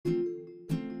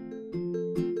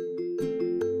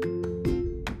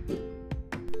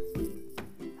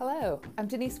I'm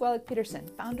Denise Wellig-Peterson,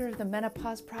 founder of the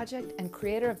Menopause Project and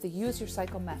creator of the Use Your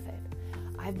Cycle method.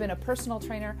 I've been a personal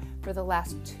trainer for the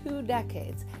last 2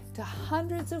 decades to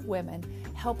hundreds of women,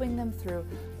 helping them through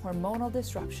hormonal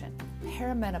disruption,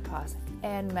 perimenopause,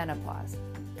 and menopause,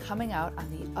 coming out on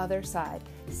the other side,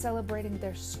 celebrating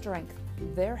their strength,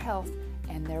 their health,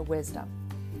 and their wisdom.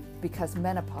 Because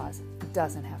menopause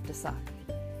doesn't have to suck.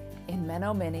 In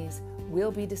Meno Minis, we'll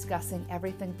be discussing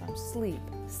everything from sleep,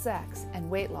 sex, and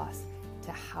weight loss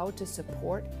to how to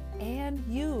support and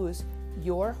use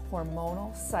your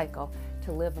hormonal cycle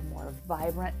to live a more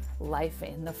vibrant life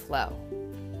in the flow,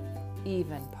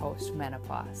 even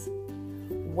post-menopause.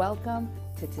 Welcome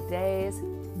to today's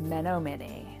Meno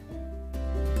Mini.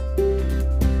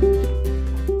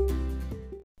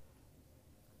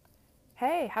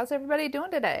 Hey, how's everybody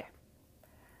doing today?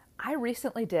 I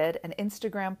recently did an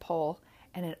Instagram poll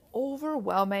and an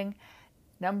overwhelming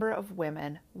number of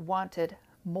women wanted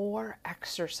more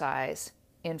exercise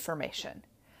information.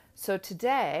 So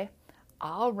today,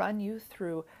 I'll run you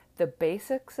through the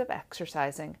basics of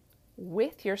exercising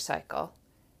with your cycle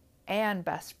and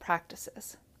best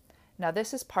practices. Now,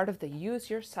 this is part of the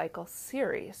Use Your Cycle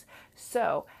series.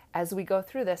 So as we go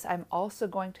through this, I'm also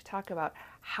going to talk about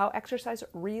how exercise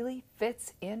really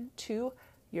fits into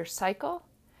your cycle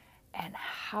and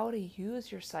how to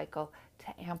use your cycle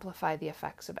to amplify the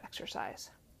effects of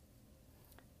exercise.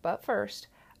 But first,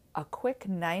 a quick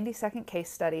 90-second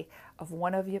case study of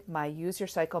one of my Use Your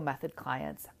Cycle method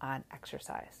clients on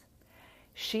exercise.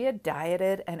 She had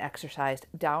dieted and exercised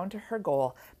down to her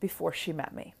goal before she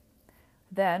met me.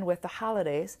 Then, with the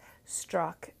holidays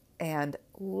struck and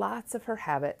lots of her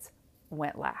habits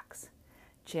went lax,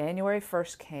 January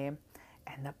 1st came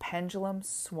and the pendulum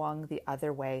swung the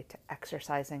other way to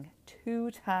exercising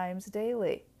 2 times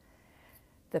daily.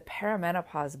 The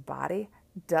perimenopause body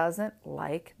doesn't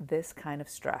like this kind of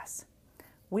stress.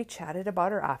 We chatted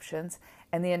about our options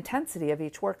and the intensity of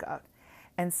each workout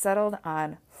and settled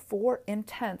on 4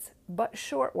 intense but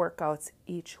short workouts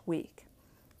each week,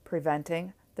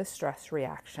 preventing the stress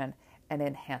reaction and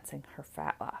enhancing her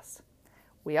fat loss.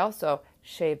 We also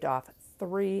shaved off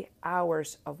 3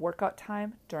 hours of workout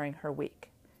time during her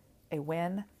week. A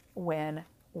win, win,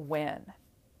 win.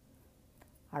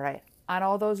 All right, on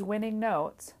all those winning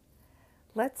notes,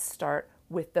 let's start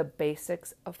with the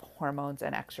basics of hormones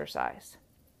and exercise.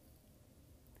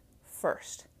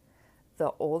 First,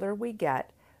 the older we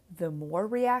get, the more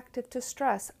reactive to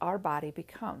stress our body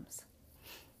becomes.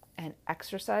 And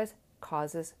exercise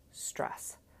causes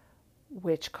stress,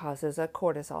 which causes a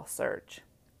cortisol surge.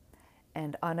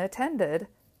 And unattended,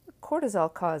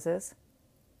 cortisol causes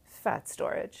fat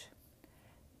storage.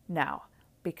 Now,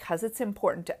 because it's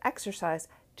important to exercise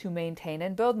to maintain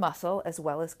and build muscle as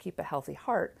well as keep a healthy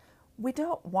heart, we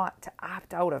don't want to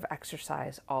opt out of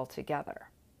exercise altogether.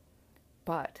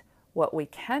 But what we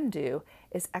can do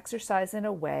is exercise in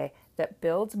a way that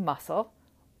builds muscle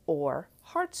or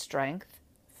heart strength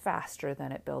faster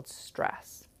than it builds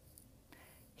stress.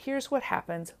 Here's what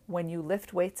happens when you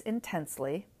lift weights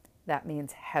intensely, that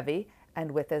means heavy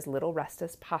and with as little rest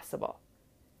as possible.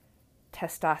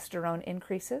 Testosterone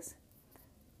increases,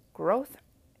 growth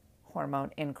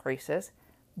hormone increases,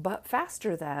 but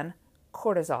faster than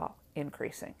cortisol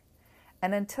increasing.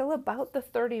 And until about the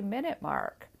 30-minute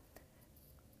mark,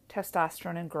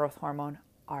 testosterone and growth hormone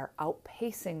are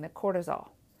outpacing the cortisol.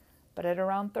 But at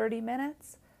around 30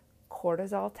 minutes,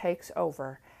 cortisol takes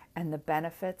over and the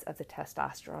benefits of the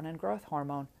testosterone and growth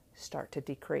hormone start to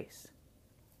decrease.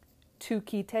 2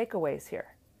 key takeaways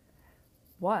here.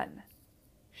 1,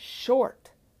 short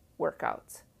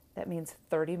workouts. That means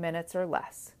 30 minutes or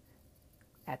less.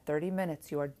 At 30 minutes,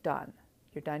 you are done.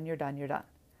 You're done, you're done, you're done.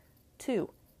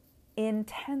 2,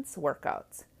 intense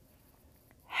workouts.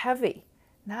 Heavy,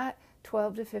 not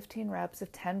 12 to 15 reps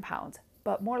of 10 pounds,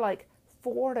 but more like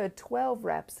 4 to 12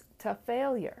 reps to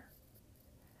failure.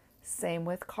 Same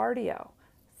with cardio,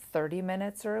 30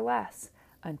 minutes or less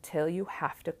until you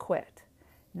have to quit.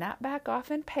 Not back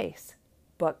off in pace,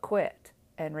 but quit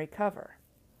and recover.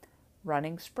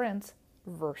 Running sprints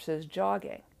versus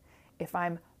jogging. If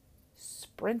I'm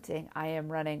sprinting, I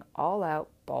am running all out,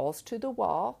 balls to the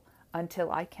wall,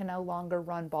 until I can no longer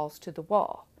run balls to the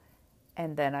wall.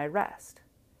 And then I rest.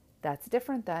 That's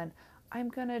different than I'm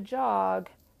going to jog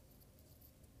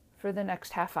for the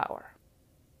next half hour.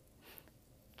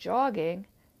 Jogging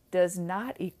does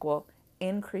not equal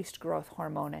increased growth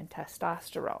hormone and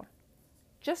testosterone,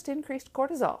 just increased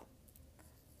cortisol.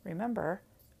 Remember,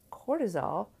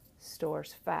 cortisol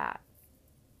stores fat.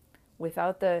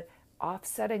 Without the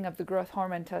offsetting of the growth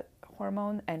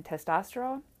hormone and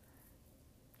testosterone,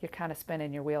 you're kind of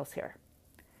spinning your wheels here.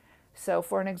 So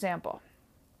for an example,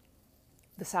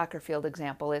 The soccer field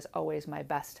example is always my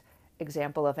best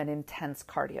example of an intense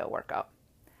cardio workout.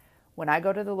 When I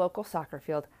go to the local soccer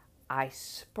field, I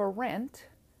sprint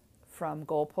from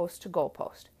goalpost to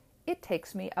goalpost. It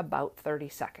takes me about 30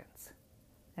 seconds.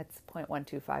 That's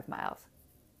 0.125 miles.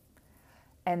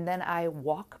 And then I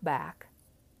walk back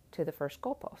to the first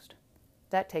goalpost.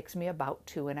 That takes me about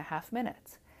 2.5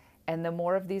 minutes. And the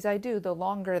more of these I do, the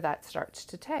longer that starts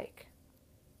to take,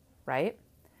 right?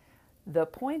 The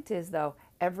point is, though,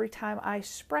 every time I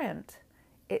sprint,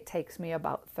 it takes me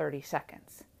about 30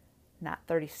 seconds. Not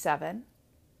 37,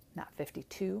 not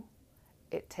 52.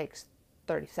 It takes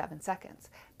 37 seconds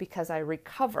because I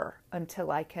recover until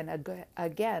I can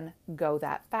again go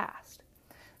that fast.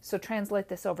 So translate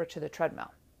this over to the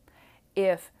treadmill.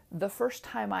 If the first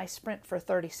time I sprint for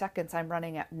 30 seconds, I'm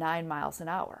running at 9 miles an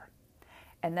hour,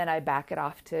 and then I back it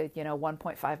off to,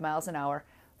 1.5 miles an hour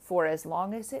for as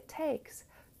long as it takes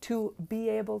to be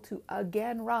able to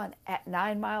again run at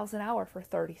 9 miles an hour for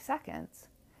 30 seconds,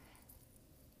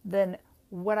 then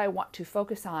what I want to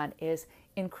focus on is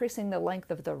increasing the length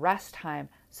of the rest time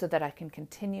so that I can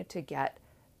continue to get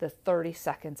the 30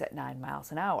 seconds at 9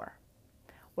 miles an hour.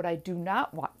 What I do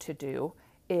not want to do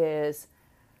is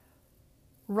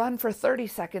run for 30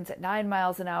 seconds at 9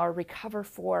 miles an hour, recover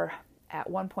at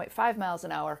 1.5 miles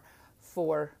an hour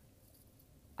for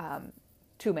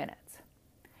 2 minutes,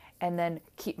 and then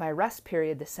keep my rest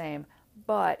period the same.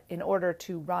 But in order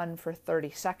to run for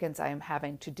 30 seconds, I am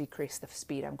having to decrease the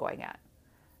speed I'm going at.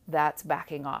 That's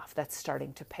backing off. That's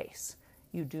starting to pace.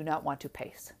 You do not want to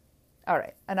pace. All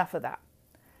right, enough of that.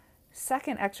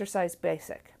 Second exercise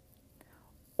basic.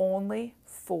 Only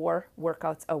 4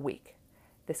 workouts a week.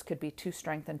 This could be 2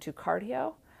 strength and 2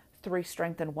 cardio, 3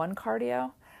 strength and 1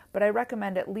 cardio, but I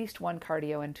recommend at least 1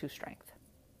 cardio and 2 strength.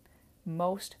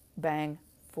 Most bang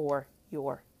for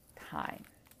your time.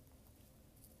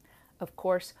 Of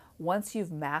course, once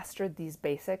you've mastered these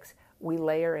basics, we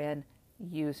layer in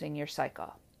using your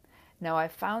cycle. Now, I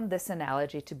found this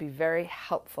analogy to be very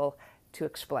helpful to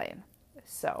explain.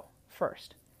 So,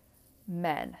 first,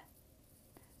 men.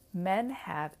 Men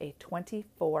have a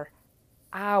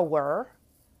 24-hour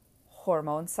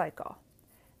hormone cycle.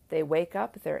 They wake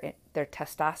up, their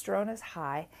testosterone is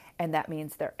high, and that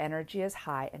means their energy is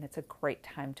high, and it's a great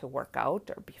time to work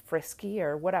out or be frisky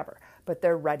or whatever, but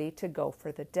they're ready to go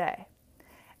for the day.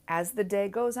 As the day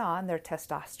goes on, their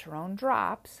testosterone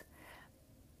drops,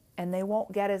 and they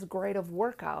won't get as great of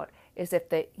workout as if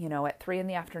they, at 3 in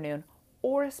the afternoon,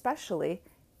 or especially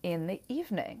in the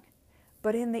evening.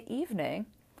 But in the evening,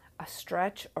 a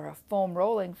stretch or a foam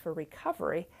rolling for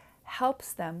recovery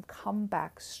helps them come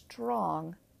back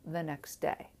strong the next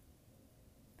day.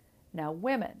 Now,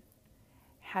 women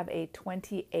have a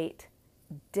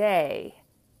 28-day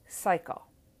cycle.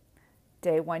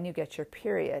 Day 1, you get your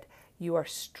period. You are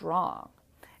strong.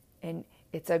 And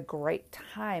it's a great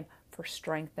time for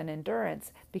strength and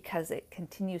endurance because it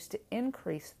continues to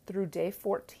increase through day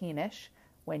 14-ish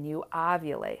when you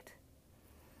ovulate.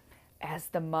 As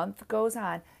the month goes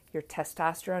on, your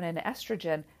testosterone and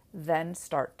estrogen then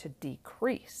start to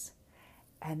decrease.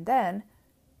 And then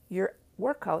your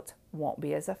workouts won't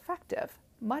be as effective,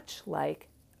 much like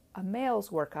a male's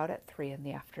workout at 3 in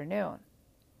the afternoon.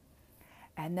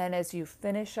 And then as you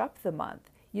finish up the month,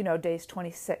 days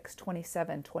 26,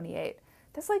 27, 28,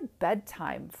 that's like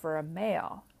bedtime for a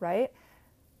male, right?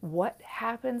 What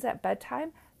happens at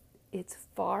bedtime? It's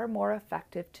far more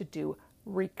effective to do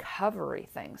recovery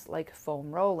things like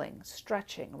foam rolling,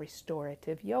 stretching,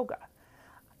 restorative yoga.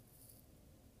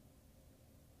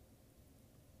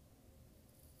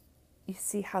 You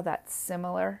see how that's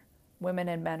similar? Women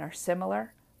and men are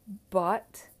similar,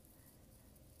 but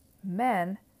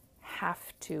men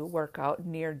have to work out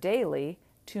near daily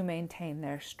to maintain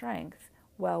their strength,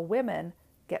 while women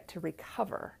get to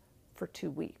recover for 2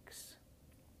 weeks.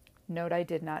 Note I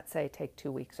did not say take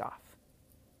 2 weeks off.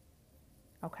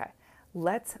 Okay,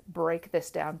 let's break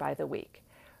this down by the week.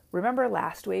 Remember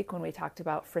last week when we talked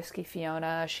about Frisky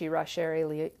Fiona, Shira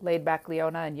Sherry, Laid Back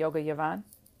Leona, and Yoga Yvonne?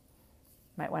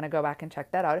 Might want to go back and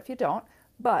check that out if you don't,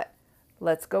 but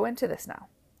let's go into this now.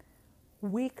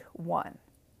 Week 1,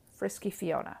 Frisky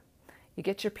Fiona. You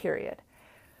get your period.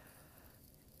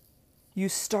 You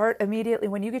start immediately,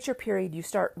 when you get your period, you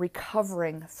start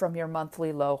recovering from your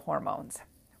monthly low hormones,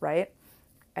 right?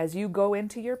 As you go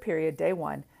into your period, day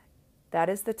 1, that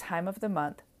is the time of the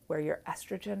month where your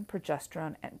estrogen,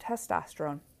 progesterone, and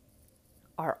testosterone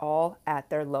are all at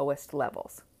their lowest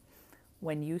levels.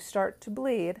 When you start to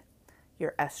bleed,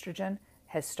 your estrogen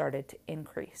has started to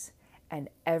increase, and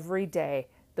every day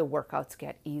the workouts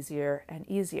get easier and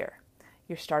easier.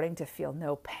 You're starting to feel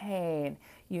no pain.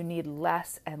 You need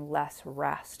less and less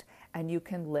rest, and you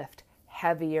can lift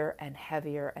heavier and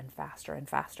heavier and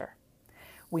faster.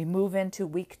 We move into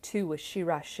week 2 with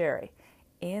Shira Sherry.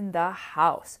 In the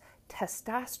house,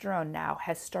 testosterone now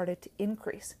has started to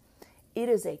increase. It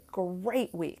is a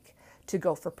great week to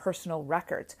go for personal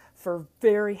records, for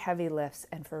very heavy lifts,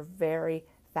 and for very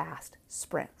fast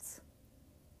sprints.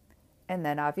 And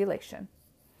then ovulation.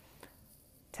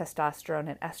 Testosterone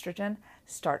and estrogen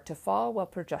start to fall while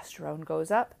progesterone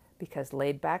goes up because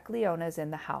laid-back Leona is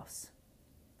in the house.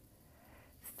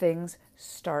 Things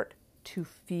start to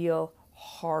feel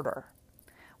harder.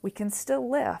 We can still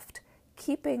lift,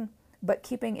 keeping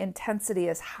intensity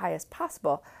as high as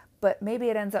possible, but maybe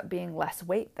it ends up being less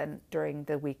weight than during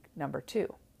the week number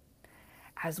 2.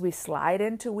 As we slide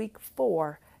into week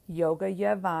 4, Yoga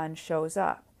Yavan shows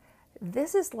up.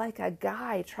 This is like a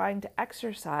guy trying to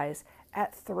exercise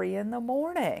at 3 in the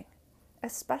morning,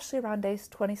 especially around days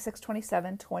 26,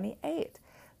 27, 28.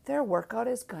 Their workout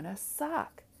is gonna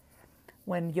suck.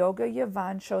 When Yoga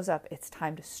Yavan shows up, it's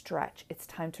time to stretch. It's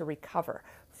time to recover.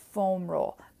 Foam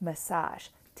roll, massage,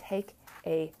 take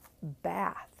a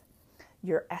bath.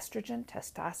 Your estrogen,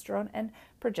 testosterone, and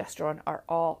progesterone are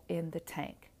all in the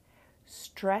tank.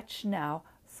 Stretch now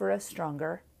for a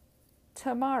stronger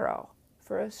tomorrow,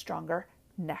 for a stronger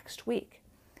next week.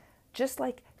 Just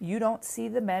like you don't see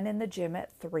the men in the gym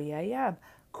at 3 a.m.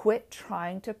 Quit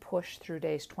trying to push through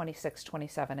days 26,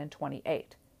 27, and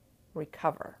 28.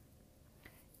 Recover.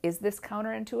 Is this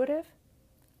counterintuitive?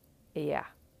 Yeah,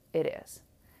 it is.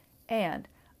 And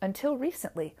until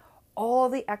recently, all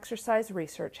the exercise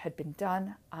research had been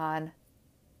done on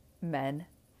men.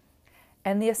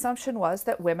 And the assumption was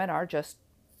that women are just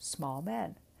small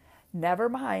men. Never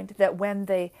mind that when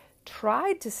they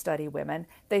tried to study women,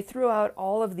 they threw out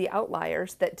all of the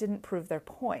outliers that didn't prove their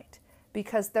point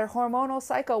because their hormonal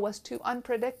cycle was too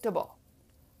unpredictable.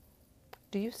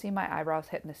 Do you see my eyebrows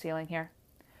hitting the ceiling here?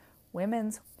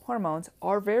 Women's hormones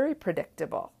are very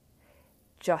predictable,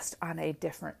 just on a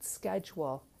different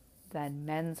schedule than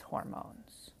men's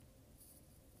hormones.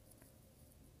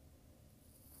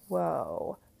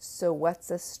 Whoa, so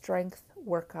what's a strength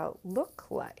workout look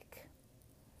like?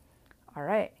 All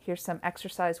right, here's some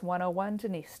exercise 101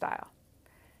 Denise style.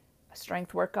 A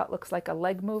strength workout looks like a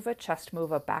leg move, a chest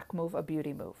move, a back move, a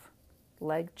beauty move.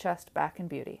 Leg, chest, back, and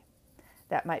beauty.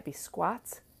 That might be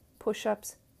squats,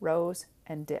 push-ups, rows,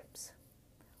 and dips.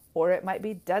 Or it might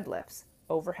be deadlifts,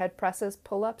 overhead presses,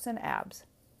 pull-ups, and abs.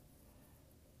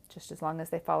 Just as long as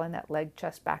they fall in that leg,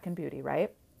 chest, back, and beauty,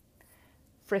 right?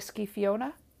 Frisky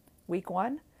Fiona, week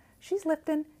 1, she's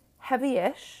lifting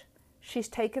heavy-ish. She's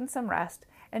taken some rest,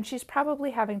 and she's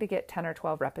probably having to get 10 or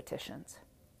 12 repetitions.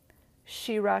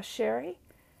 Shira Sherry,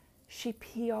 she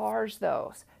PRs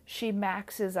those. She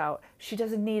maxes out. She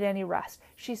doesn't need any rest.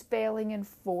 She's failing in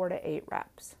 4 to 8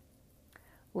 reps.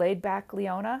 Laid back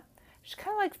Leona, she's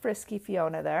kind of like Frisky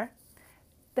Fiona there.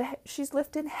 She's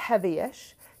lifting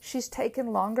heavy-ish. She's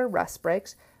taken longer rest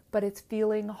breaks, but it's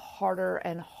feeling harder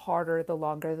and harder the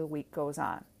longer the week goes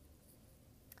on.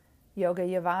 Yoga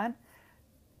Yavan,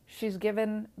 she's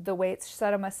given the weights,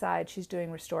 set them aside. She's doing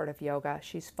restorative yoga.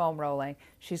 She's foam rolling.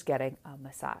 She's getting a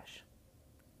massage.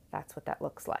 That's what that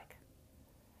looks like.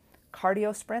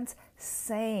 Cardio sprints,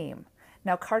 same.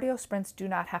 Now, cardio sprints do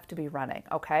not have to be running,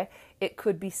 okay? It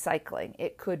could be cycling.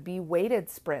 It could be weighted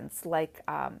sprints, like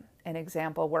an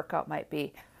example workout might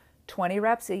be 20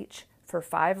 reps each for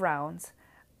 5 rounds,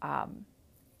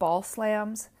 ball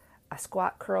slams, a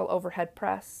squat curl overhead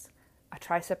press, a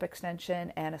tricep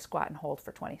extension, and a squat and hold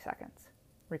for 20 seconds.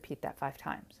 Repeat that 5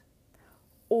 times.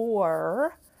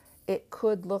 Or it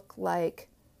could look like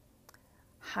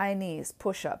high knees,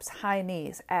 push-ups, high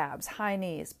knees, abs, high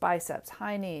knees, biceps,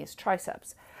 high knees,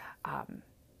 triceps. How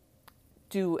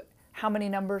many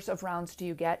numbers of rounds do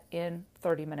you get in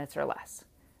 30 minutes or less?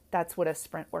 That's what a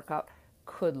sprint workout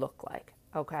could look like,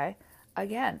 okay?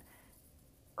 Again,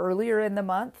 earlier in the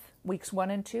month, weeks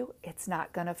 1 and 2, it's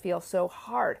not going to feel so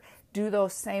hard. Do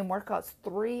those same workouts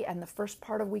 3 and the first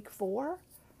part of week 4,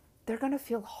 they're going to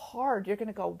feel hard. You're going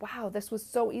to go, wow, this was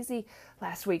so easy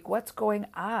last week. What's going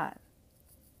on?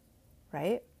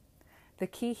 Right? The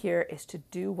key here is to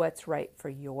do what's right for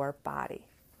your body.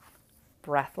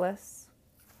 Breathless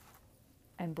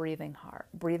and breathing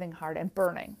hard and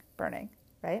burning,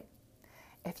 right?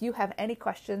 If you have any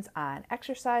questions on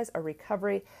exercise or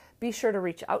recovery, be sure to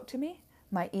reach out to me.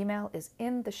 My email is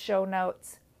in the show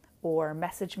notes or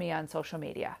message me on social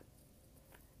media.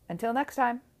 Until next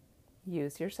time,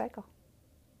 use your cycle.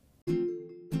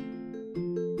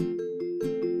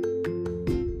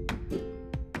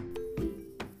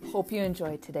 Hope you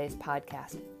enjoyed today's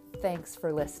podcast. thanks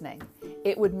for listening.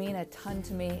 It would mean a ton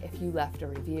to me if you left a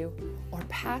review or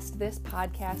passed this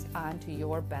podcast on to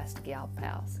your best gal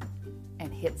pals.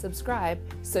 And hit subscribe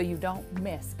so you don't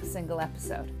miss a single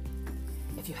episode.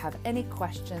 If you have any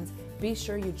questions, be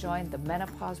sure you join the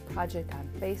Menopause Project on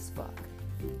Facebook.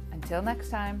 Until next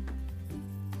time.